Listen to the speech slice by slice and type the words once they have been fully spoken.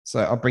So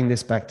I'll bring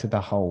this back to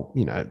the whole,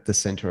 the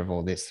center of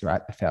all this,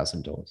 right?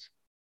 1,000 doors.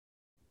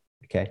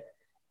 Okay.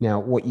 Now,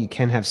 what you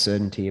can have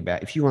certainty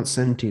about, if you want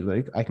certainty,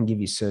 Luke, I can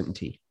give you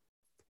certainty.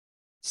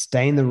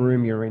 Stay in the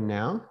room you're in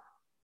now.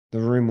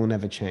 The room will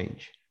never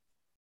change.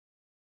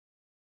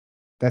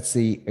 That's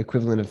the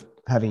equivalent of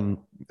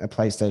having a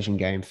PlayStation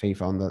game,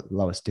 FIFA, on the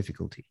lowest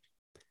difficulty.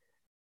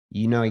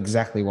 You know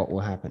exactly what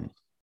will happen.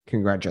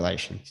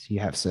 Congratulations,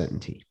 you have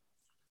certainty.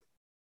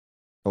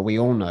 But we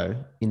all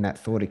know in that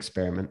thought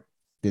experiment,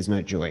 there's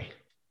no joy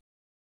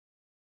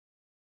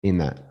in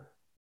that.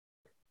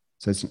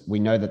 So we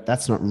know that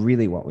that's not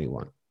really what we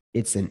want.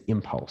 It's an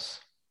impulse.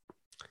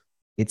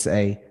 It's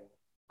a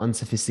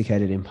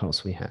unsophisticated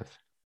impulse we have.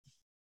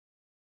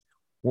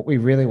 What we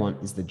really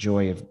want is the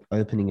joy of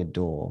opening a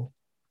door,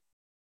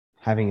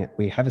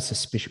 we have a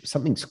suspicion,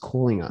 something's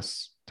calling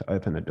us to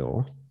open a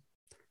door,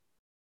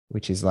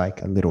 which is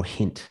like a little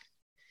hint.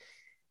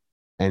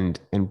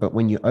 But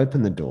when you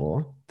open the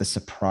door, the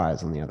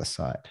surprise on the other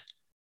side.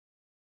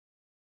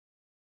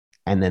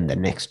 And then the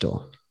next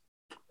door.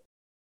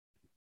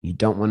 You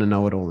don't want to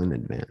know it all in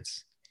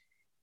advance.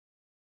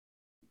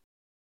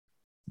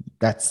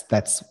 That's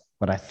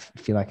what I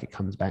feel like it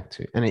comes back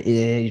to. And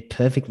it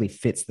perfectly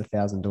fits the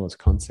 1,000 doors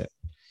concept.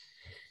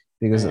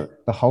 Because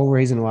the whole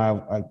reason why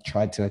I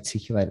tried to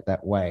articulate it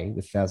that way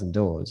with 1,000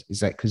 doors is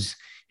that because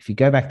if you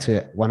go back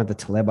to one of the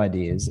Taleb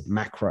ideas,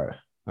 macro,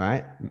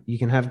 right? You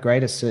can have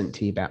greater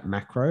certainty about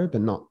macro,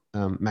 but not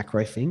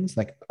macro things,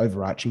 like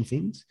overarching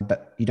things,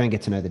 but you don't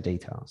get to know the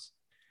details.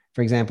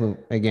 For example,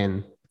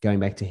 again, going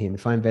back to him,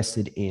 if I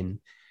invested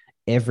in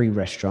every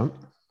restaurant,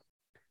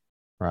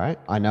 right,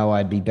 I know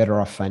I'd be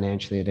better off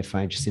financially if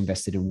I just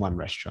invested in one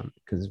restaurant,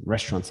 because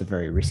restaurants are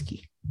very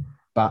risky,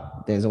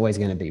 but there's always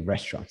going to be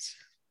restaurants.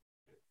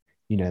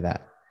 You know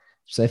that.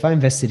 So if I had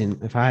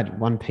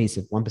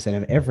 1%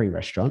 of every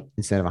restaurant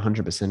instead of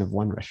 100% of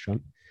one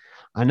restaurant,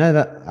 I know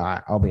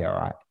that I'll be all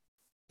right,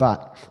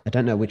 but I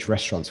don't know which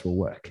restaurants will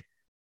work.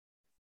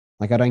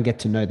 Like I don't get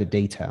to know the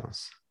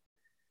details,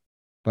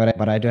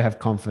 but I do have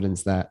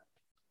confidence that,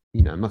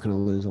 I'm not going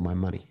to lose all my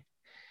money.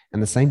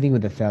 And the same thing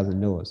with 1,000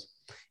 doors.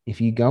 If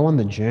you go on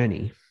the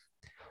journey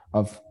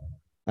of,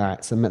 all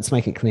right, so let's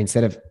make it clear,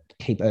 instead of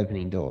keep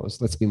opening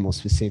doors, let's be more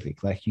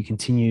specific. Like you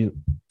continue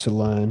to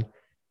learn,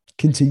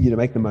 continue to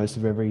make the most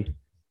of every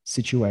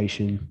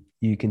situation.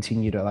 You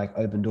continue to like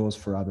open doors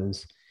for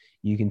others.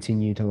 You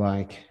continue to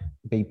like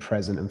be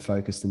present and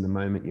focused in the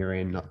moment you're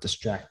in, not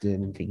distracted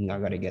and thinking I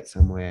got to get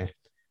somewhere.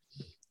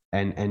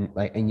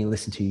 And you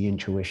listen to your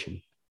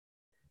intuition,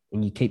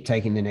 and you keep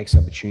taking the next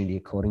opportunity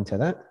according to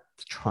that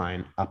to try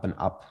and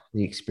up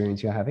the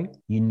experience you're having.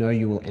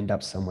 You will end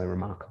up somewhere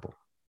remarkable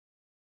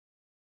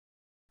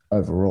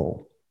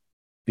overall,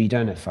 but you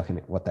don't know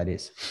fucking what that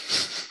is.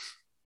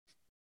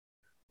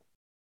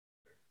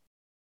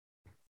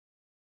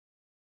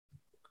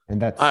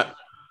 And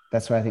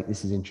that's why I think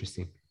this is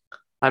interesting.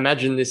 I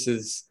imagine this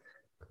has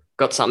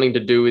got something to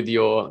do with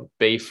your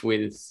beef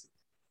with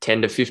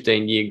 10 to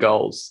 15 year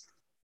goals.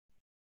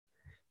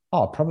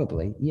 Oh,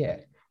 probably. Yeah.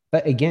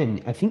 But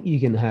again, I think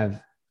you can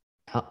have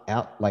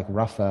out like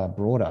rougher,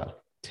 broader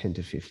 10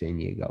 to 15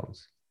 year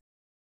goals.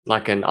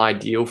 Like an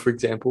ideal, for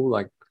example,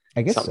 like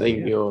I guess something so,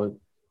 yeah. You're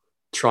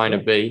trying to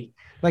be.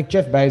 Like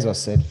Jeff Bezos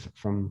said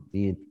from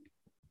the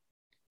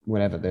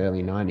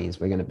early 90s,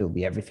 we're going to build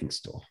the everything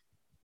store.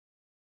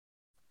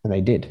 And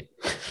they did.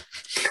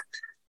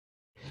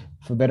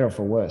 For better or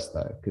for worse,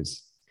 though,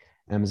 because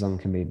Amazon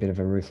can be a bit of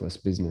a ruthless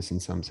business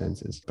in some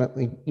senses. But,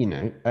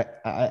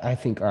 I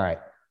think, all right,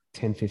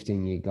 10,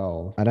 15 year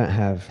goal. I don't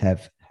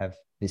have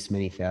this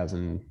many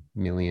thousand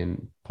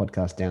million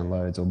podcast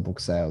downloads or book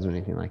sales or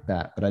anything like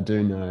that. But I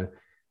do know,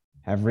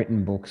 have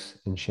written books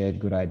and shared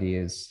good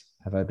ideas,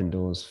 have opened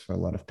doors for a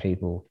lot of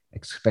people,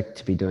 expect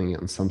to be doing it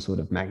on some sort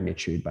of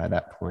magnitude by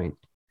that point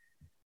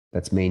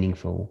that's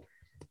meaningful,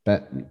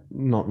 but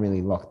not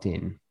really locked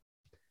in.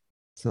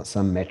 It's not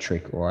some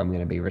metric, or I'm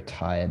going to be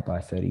retired by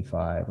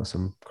 35 or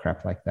some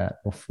crap like that,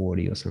 or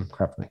 40 or some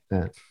crap like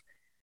that.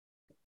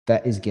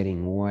 That is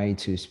getting way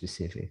too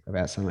specific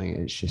about something.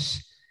 It's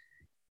just,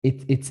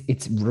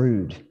 it's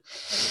rude.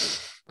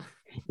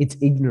 It's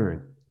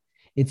ignorant.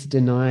 It's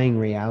denying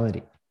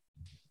reality.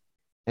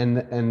 And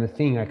the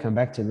thing I come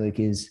back to,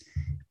 Luke, is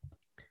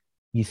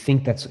you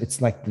think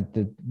it's like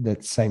the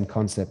same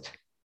concept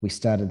we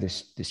started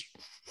this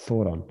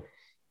thought on.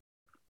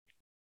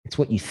 It's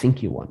what you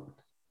think you want.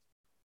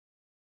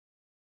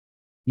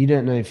 You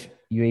don't know if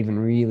you even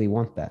really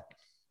want that.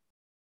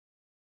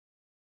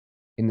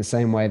 In the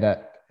same way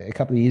that a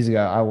couple of years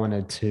ago, I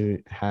wanted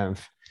to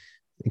have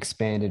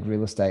expanded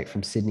real estate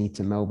from Sydney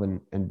to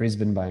Melbourne and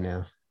Brisbane by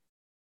now.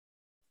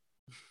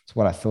 It's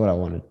what I thought I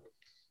wanted.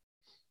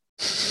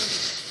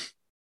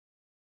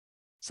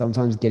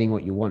 Sometimes getting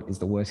what you want is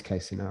the worst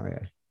case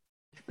scenario,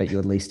 but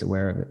you're least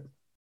aware of it.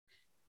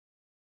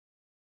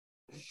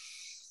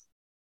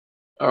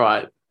 All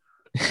right.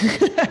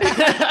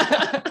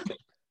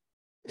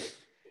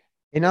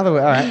 In other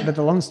words, all right, but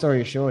the long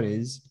story short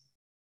is,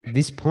 at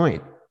this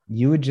point,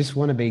 you would just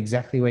want to be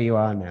exactly where you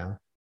are now,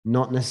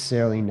 not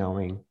necessarily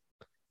knowing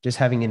just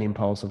having an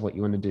impulse of what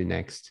you want to do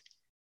next,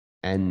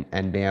 and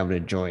being able to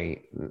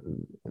enjoy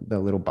the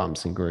little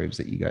bumps and grooves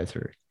that you go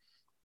through.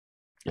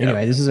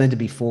 Anyway, this is meant to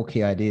be 4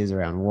 key ideas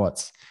around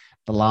what's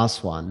the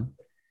last one.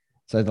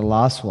 So the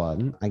last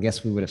one, I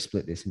guess we would have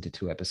split this into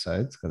 2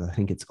 episodes because I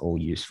think it's all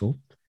useful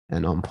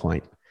and on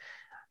point.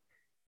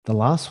 The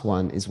last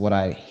one is what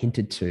I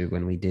hinted to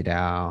when we did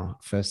our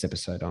first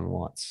episode on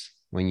Watts,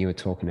 when you were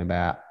talking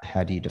about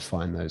how do you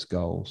define those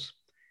goals.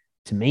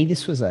 To me,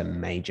 this was a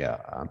major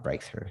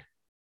breakthrough.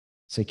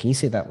 So can you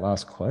see that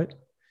last quote?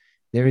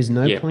 There is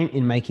no point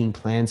in making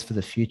plans for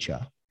the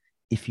future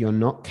if you're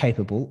not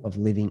capable of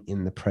living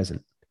in the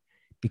present,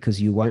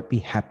 because you won't be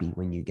happy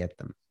when you get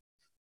them.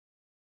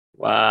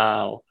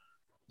 Wow.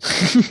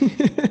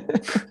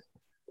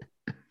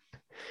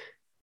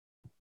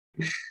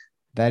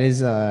 That is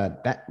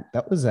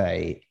that was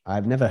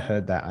I've never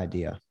heard that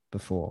idea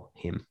before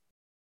him.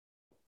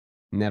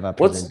 Never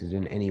presented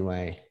in any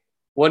way.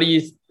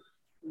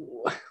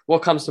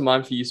 What comes to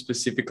mind for you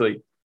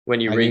specifically when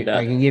you read that?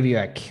 I can give you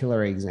a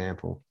killer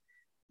example.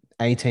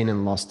 18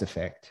 and Lost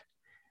effect.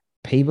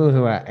 People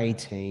who are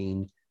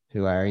 18,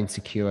 who are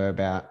insecure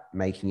about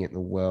making it in the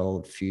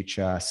world,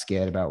 future,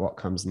 scared about what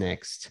comes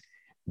next,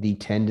 the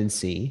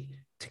tendency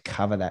to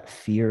cover that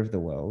fear of the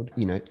world,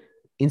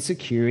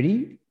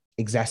 insecurity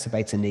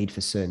exacerbates a need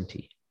for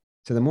certainty.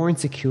 So the more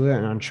insecure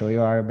and unsure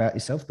you are about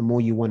yourself, the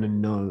more you want to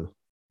know.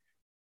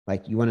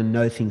 Like, you want to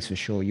know things for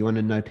sure. You want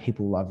to know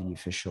people love you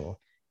for sure.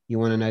 You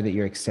want to know that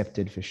you're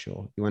accepted for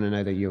sure. You want to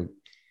know that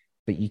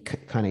but you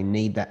kind of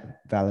need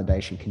that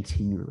validation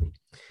continually.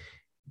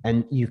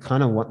 And you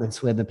kind of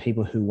that's where the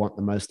people who want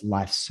the most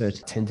life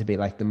certainty tend to be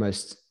like the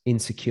most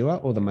insecure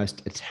or the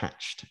most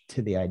attached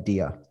to the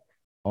idea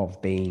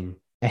of being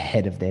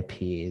ahead of their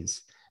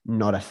peers,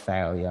 not a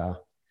failure,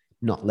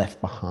 not left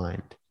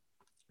behind.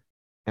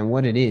 And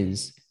what it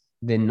is,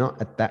 they're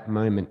not at that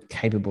moment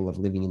capable of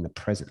living in the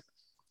present,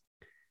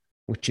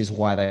 which is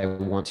why they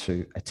want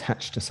to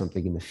attach to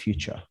something in the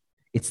future.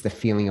 It's the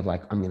feeling of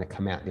like, I'm going to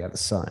come out the other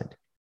side.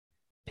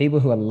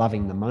 People who are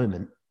loving the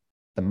moment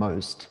the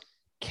most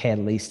care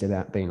least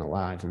about being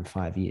alive in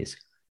 5 years.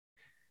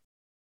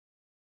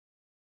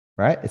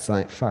 Right? It's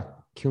like,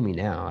 fuck, kill me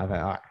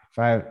now.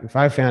 If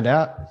I found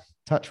out,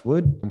 touch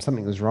wood,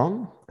 something was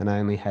wrong and I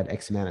only had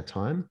X amount of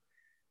time,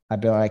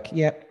 I'd be like,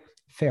 yep,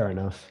 fair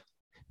enough.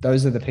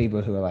 Those are the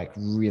people who are like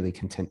really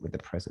content with the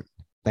present.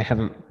 They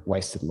haven't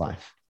wasted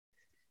life.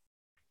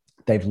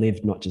 They've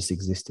lived, not just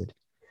existed,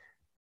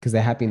 because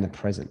they're happy in the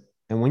present.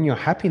 And when you're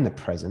happy in the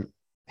present,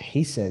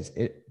 he says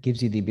it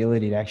gives you the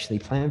ability to actually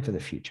plan for the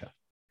future,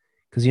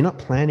 because you're not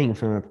planning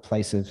from a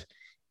place of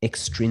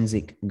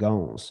extrinsic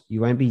goals. You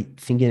won't be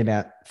thinking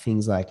about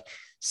things like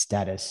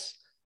status,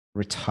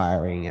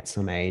 retiring at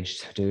some age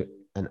to do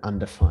an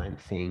undefined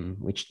thing,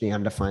 which the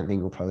undefined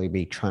thing will probably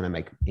be trying to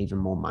make even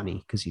more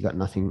money because you've got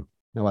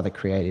no other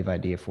creative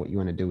idea for what you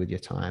want to do with your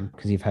time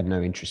because you've had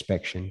no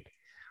introspection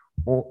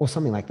or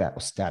something like that,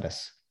 or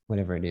status,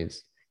 whatever it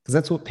is. Because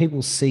that's what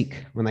people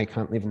seek when they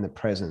can't live in the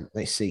present.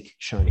 They seek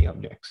shiny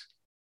objects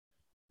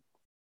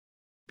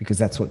because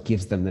that's what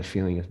gives them the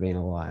feeling of being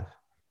alive,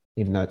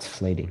 even though it's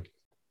fleeting.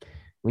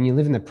 When you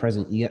live in the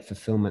present, you get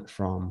fulfillment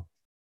from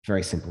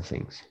very simple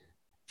things: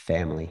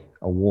 family,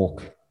 a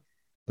walk,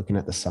 looking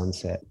at the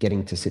sunset,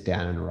 getting to sit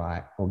down and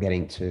write, or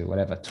getting to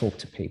talk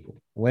to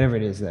people, whatever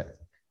it is that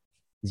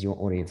is your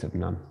audience of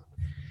none.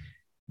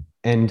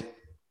 And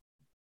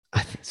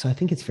I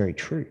think it's very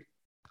true.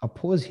 I'll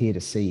pause here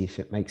to see if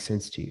it makes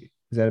sense to you.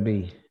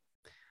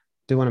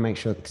 Do want to make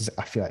sure, because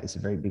I feel like it's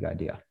a very big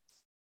idea.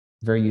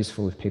 Very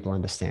useful if people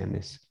understand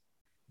this.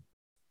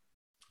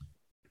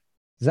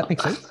 Does that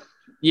make sense?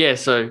 Yeah.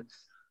 So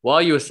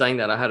while you were saying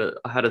that, I had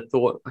a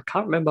thought. I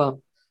can't remember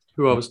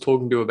who I was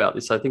talking to about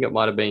this. I think it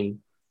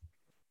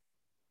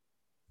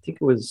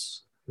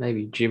was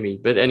maybe Jimmy.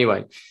 But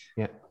anyway,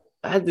 yeah.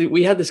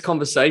 We had this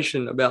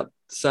conversation about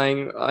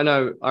saying,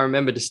 I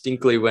remember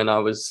distinctly when I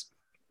was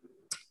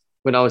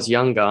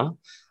younger,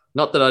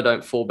 not that I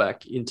don't fall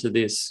back into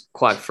this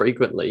quite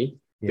frequently,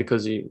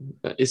 because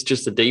it's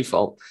just a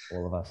default.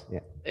 All of us,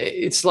 yeah.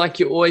 It's like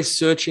you're always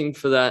searching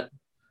for that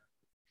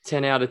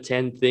 10 out of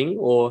 10 thing,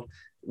 or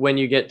when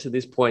you get to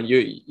this point,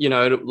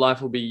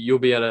 life you'll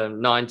be at a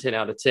 9, 10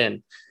 out of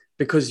 10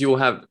 because you'll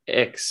have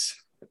X.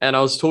 And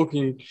I was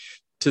talking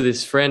to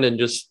this friend and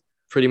just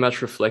pretty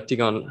much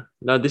reflecting on,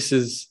 no, this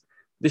is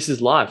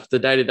life, the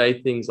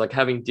day-to-day things, like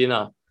having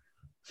dinner,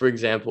 for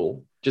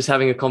example, just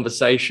having a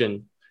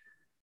conversation.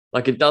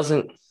 Like it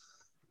doesn't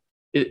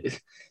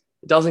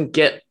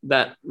get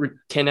that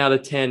 10 out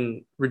of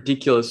 10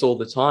 ridiculous all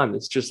the time.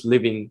 It's just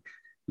living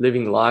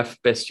life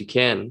best you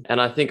can.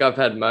 And I think I've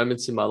had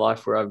moments in my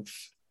life where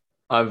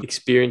I've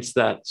experienced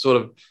that sort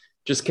of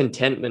just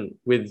contentment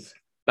with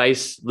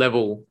base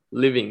level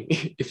living,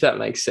 if that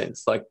makes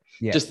sense. Like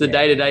just the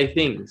day-to-day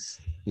things.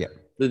 Yeah.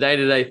 The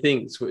day-to-day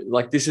things.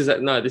 Like this is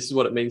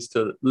what it means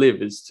to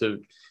live, is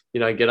to,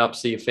 get up,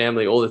 see your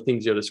family, all the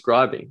things you're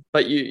describing.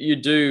 But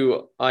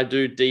I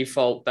do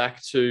default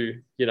back to,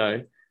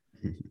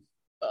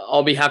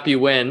 I'll be happy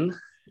when,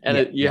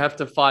 and you have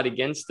to fight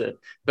against it.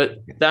 But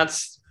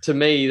that's, to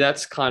me,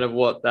 that's kind of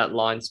what that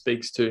line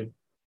speaks to.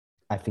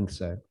 I think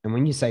so. And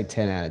when you say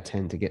 10 out of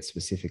 10, to get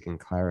specific and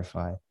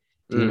clarify,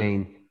 do you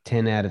mean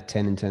 10 out of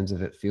 10 in terms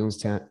of it feels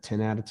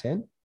 10 out of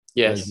 10?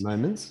 Yes. Those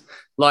moments?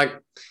 Like,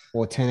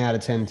 or 10 out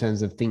of 10 in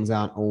terms of things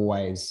aren't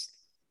always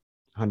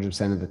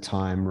 100% of the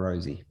time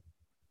rosy?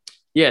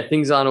 Yeah,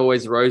 things aren't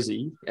always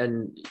rosy.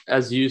 And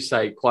as you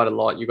say quite a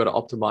lot, you've got to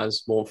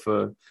optimize more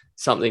for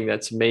something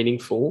that's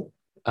meaningful.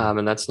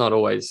 And that's not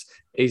always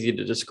easy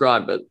to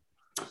describe, but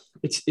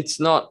it's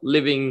not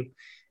living,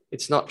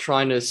 it's not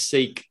trying to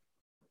seek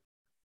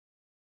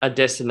a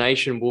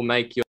destination will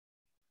make your...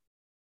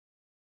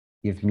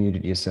 You've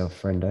muted yourself,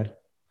 friendo.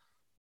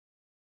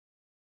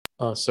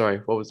 Oh, sorry.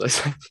 What was I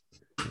saying?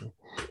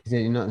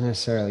 You're not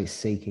necessarily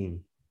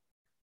seeking.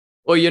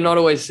 Well, you're not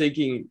always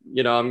seeking,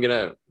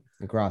 the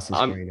grass is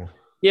greener.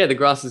 Yeah, the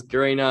grass is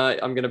greener.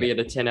 I'm going to be at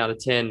a 10 out of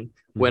 10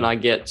 when I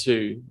get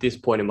to this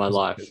point in my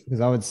life.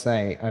 Because I would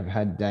say I've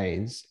had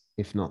days,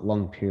 if not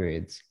long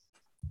periods,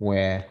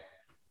 where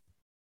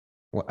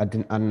I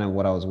don't know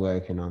what I was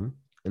working on.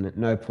 And at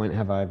no point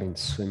have I been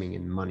swimming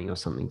in money or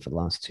something for the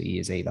last 2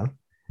 years either.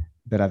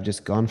 But I've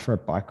just gone for a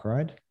bike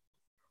ride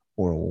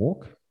or a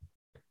walk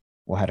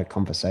or had a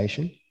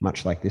conversation,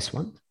 much like this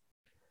one,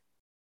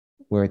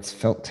 where it's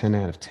felt 10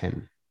 out of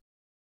 10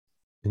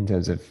 in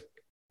terms of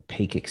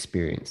peak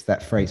experience,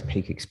 that phrase,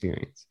 peak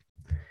experience.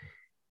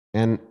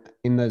 And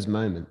in those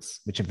moments,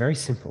 which are very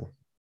simple,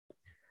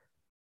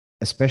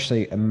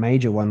 especially a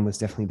major one was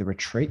definitely the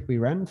retreat we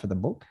ran for the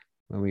book,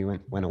 where we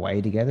went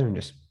away together and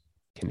just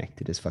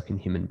connected as fucking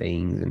human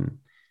beings and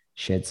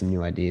shared some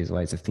new ideas,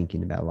 ways of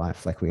thinking about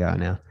life like we are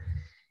now.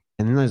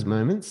 And in those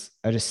moments,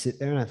 I just sit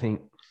there and I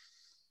think,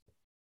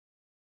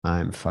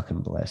 I'm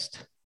fucking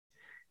blessed.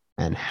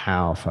 And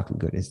how fucking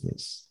good is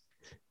this?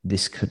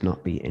 This could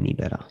not be any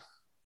better.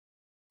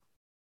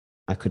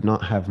 I could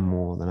not have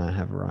more than I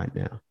have right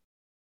now.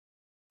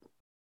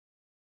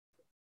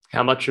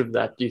 How much of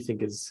that do you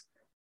think is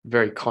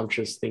very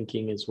conscious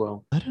thinking as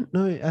well? I don't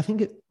know. I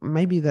think it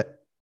maybe that,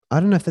 I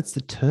don't know if that's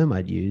the term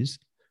I'd use.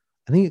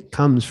 I think it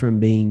comes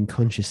from being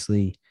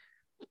consciously,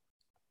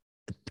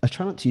 I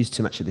try not to use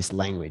too much of this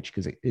language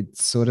because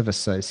it's sort of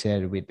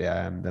associated with the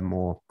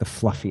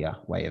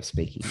fluffier way of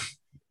speaking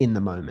in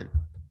the moment.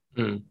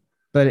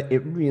 But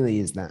it really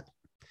is that.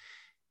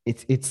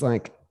 It's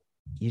like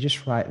you're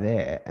just right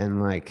there,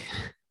 and like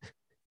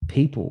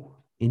people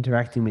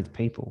interacting with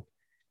people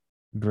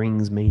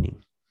brings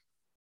meaning,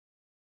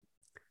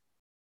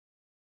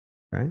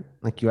 right?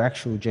 Like your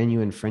actual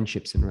genuine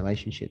friendships and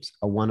relationships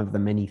are one of the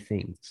many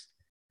things,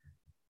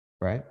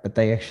 right? But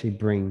they actually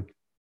bring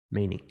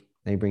meaning.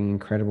 They bring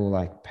incredible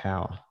like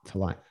power to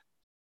life.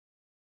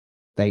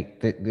 They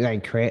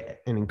create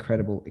an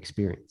incredible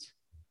experience.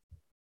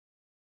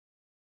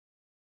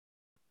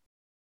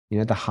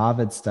 The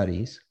Harvard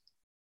studies,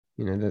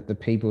 the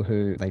people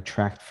who they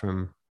tracked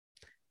from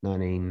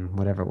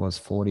 40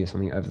 or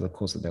something over the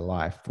course of their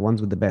life, the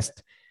ones with the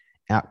best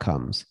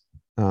outcomes,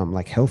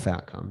 like health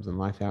outcomes and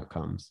life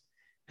outcomes,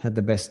 had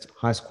the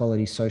highest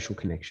quality social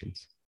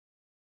connections.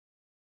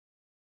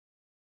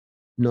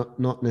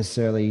 Not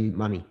necessarily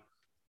money.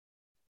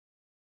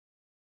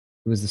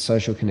 It was the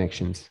social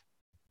connections.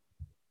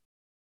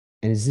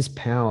 And is this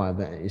power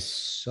that is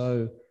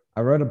so...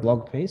 I wrote a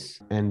blog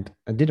piece and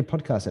I did a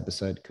podcast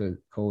episode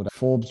called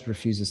Forbes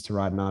Refuses to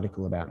Write an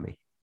Article About Me.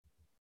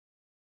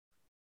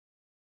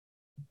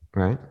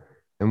 Right?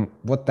 And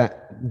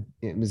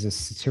it was a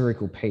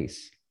satirical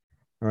piece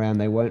around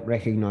they won't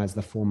recognize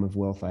the form of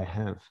wealth I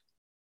have,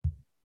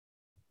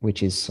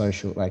 which is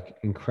social, like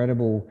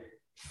incredible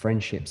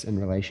friendships and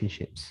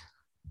relationships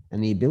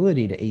and the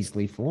ability to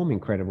easily form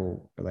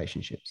incredible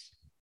relationships.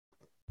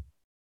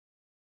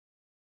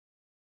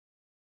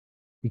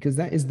 Because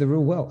that is the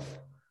real wealth.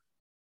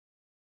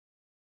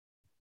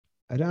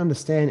 I don't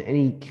understand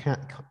any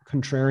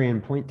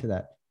contrarian point to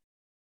that.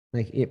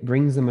 Like it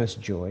brings the most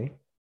joy.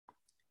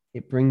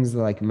 It brings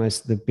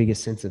the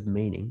biggest sense of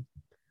meaning.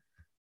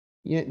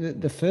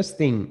 The first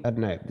thing, I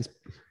don't know,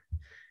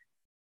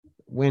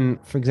 when,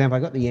 for example,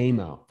 I got the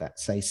email that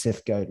say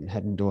Seth Godin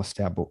had endorsed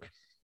our book,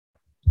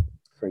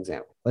 for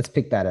example. Let's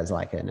pick that as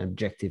like an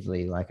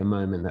objectively, like a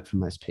moment that for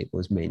most people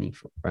is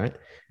meaningful, right?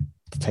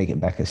 To take it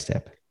back a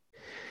step.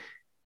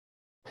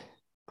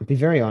 I'll be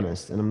very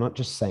honest, and I'm not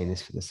just saying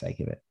this for the sake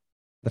of it.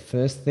 The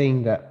first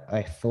thing that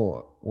I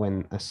thought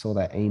when I saw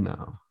that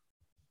email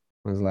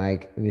was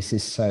like, this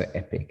is so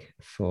epic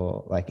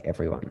for like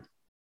everyone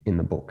in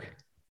the book.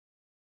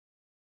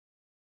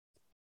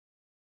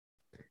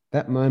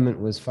 That moment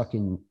was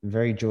fucking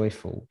very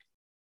joyful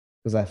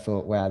because I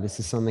thought, wow, this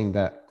is something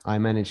that I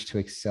managed to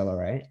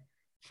accelerate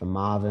for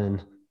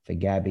Marvin, for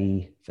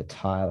Gabby, for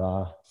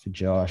Tyler, for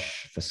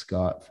Josh, for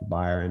Scott, for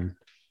Byron,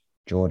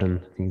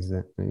 Jordan, things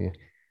that, yeah.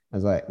 I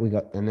was like,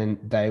 and then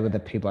they were the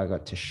people I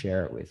got to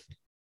share it with.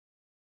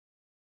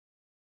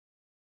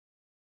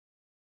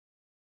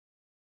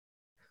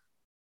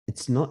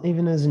 It's not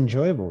even as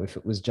enjoyable if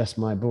it was just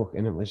my book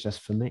and it was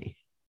just for me.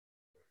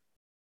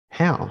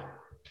 How?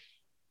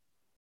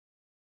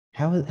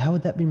 How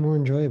would that be more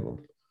enjoyable?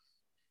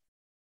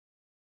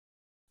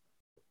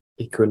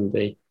 It couldn't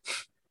be.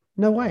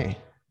 No way.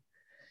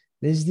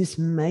 There's this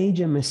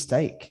major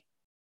mistake.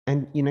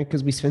 And,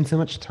 because we spend so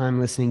much time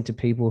listening to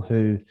people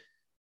who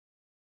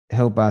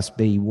help us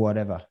be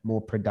whatever,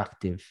 more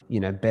productive,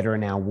 better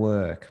in our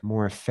work,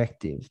 more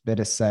effective,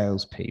 better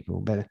salespeople,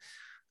 better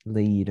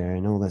leader,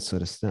 and all that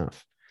sort of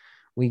stuff.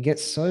 We get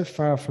so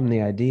far from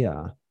the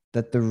idea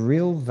that the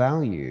real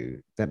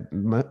value, that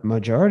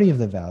majority of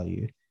the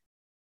value,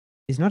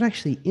 is not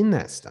actually in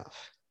that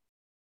stuff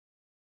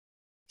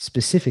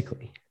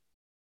specifically.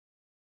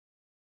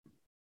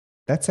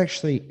 That's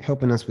actually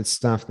helping us with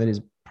stuff that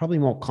is probably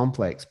more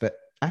complex, but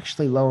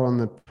actually lower on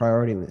the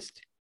priority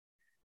list.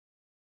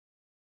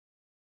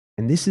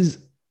 And this is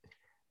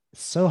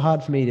so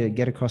hard for me to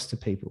get across to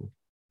people.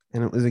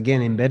 And it was,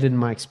 again, embedded in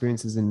my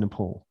experiences in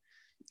Nepal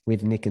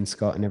with Nick and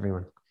Scott and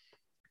everyone,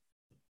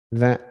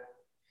 that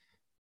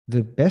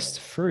the best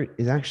fruit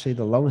is actually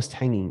the lowest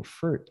hanging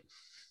fruit.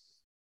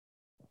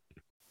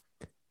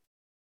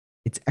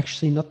 It's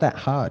actually not that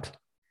hard.